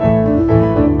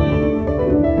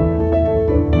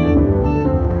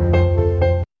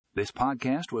This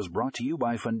podcast was brought to you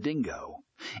by Fundingo.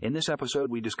 In this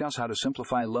episode, we discuss how to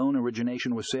simplify loan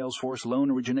origination with Salesforce Loan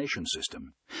Origination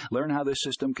System. Learn how this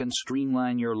system can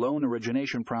streamline your loan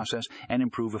origination process and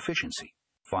improve efficiency.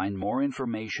 Find more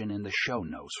information in the show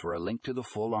notes for a link to the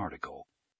full article.